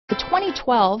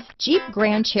2012 Jeep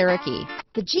Grand Cherokee.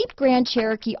 The Jeep Grand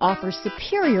Cherokee offers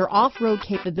superior off-road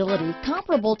capability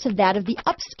comparable to that of the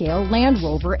upscale Land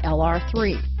Rover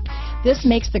LR3. This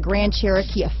makes the Grand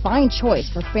Cherokee a fine choice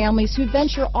for families who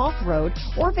venture off-road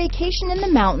or vacation in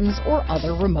the mountains or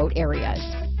other remote areas.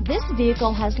 This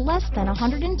vehicle has less than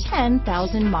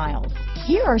 110,000 miles.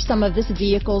 Here are some of this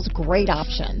vehicle's great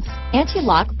options: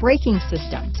 anti-lock braking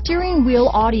system, steering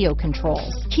wheel audio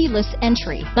controls, keyless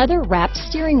entry, leather-wrapped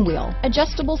steering wheel,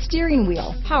 adjustable steering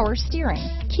wheel, power steering,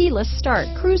 keyless start,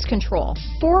 cruise control,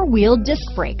 four-wheel disc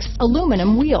brakes,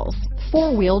 aluminum wheels,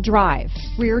 four-wheel drive,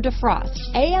 rear defrost,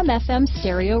 AM/FM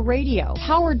stereo radio,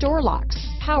 power door locks,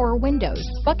 power windows,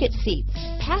 bucket seats,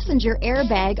 passenger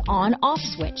airbag on/off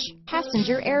switch,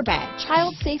 passenger airbag,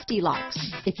 child safety locks.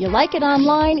 If you like it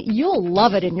online, you'll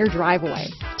love it in your driveway.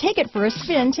 Take it for a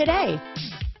spin today.